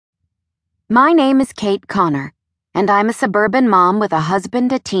My name is Kate Connor, and I'm a suburban mom with a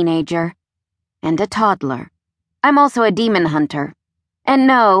husband, a teenager, and a toddler. I'm also a demon hunter. And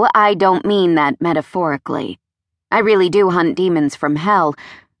no, I don't mean that metaphorically. I really do hunt demons from hell,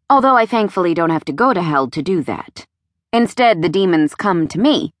 although I thankfully don't have to go to hell to do that. Instead, the demons come to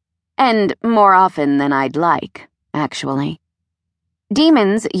me, and more often than I'd like, actually.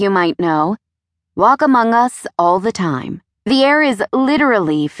 Demons, you might know, walk among us all the time. The air is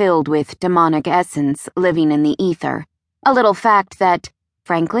literally filled with demonic essence living in the ether, a little fact that,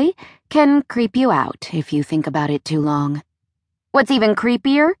 frankly, can creep you out if you think about it too long. What's even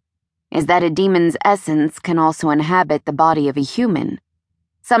creepier is that a demon's essence can also inhabit the body of a human.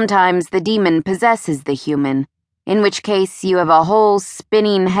 Sometimes the demon possesses the human, in which case you have a whole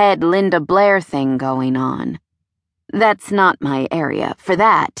spinning head Linda Blair thing going on. That's not my area. For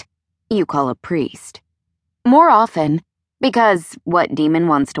that, you call a priest. More often, because what demon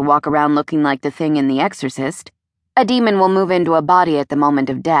wants to walk around looking like the thing in The Exorcist? A demon will move into a body at the moment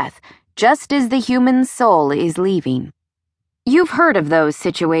of death, just as the human soul is leaving. You've heard of those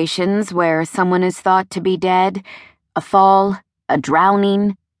situations where someone is thought to be dead, a fall, a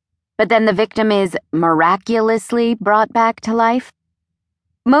drowning, but then the victim is miraculously brought back to life?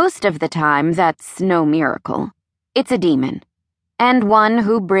 Most of the time, that's no miracle. It's a demon, and one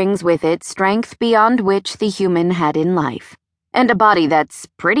who brings with it strength beyond which the human had in life, and a body that's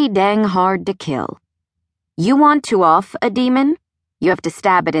pretty dang hard to kill. You want to off a demon? You have to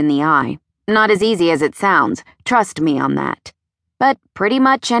stab it in the eye. Not as easy as it sounds, trust me on that. But pretty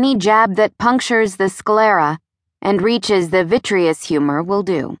much any jab that punctures the sclera and reaches the vitreous humor will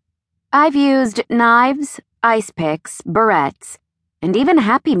do. I've used knives, ice picks, barrettes, and even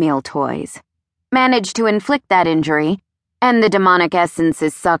Happy Meal toys. Managed to inflict that injury, and the demonic essence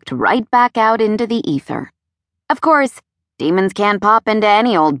is sucked right back out into the ether. Of course, demons can't pop into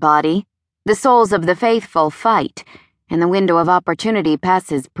any old body. The souls of the faithful fight, and the window of opportunity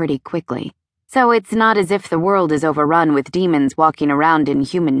passes pretty quickly. So it's not as if the world is overrun with demons walking around in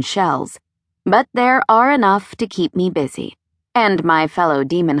human shells. But there are enough to keep me busy. And my fellow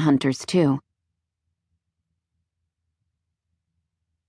demon hunters, too.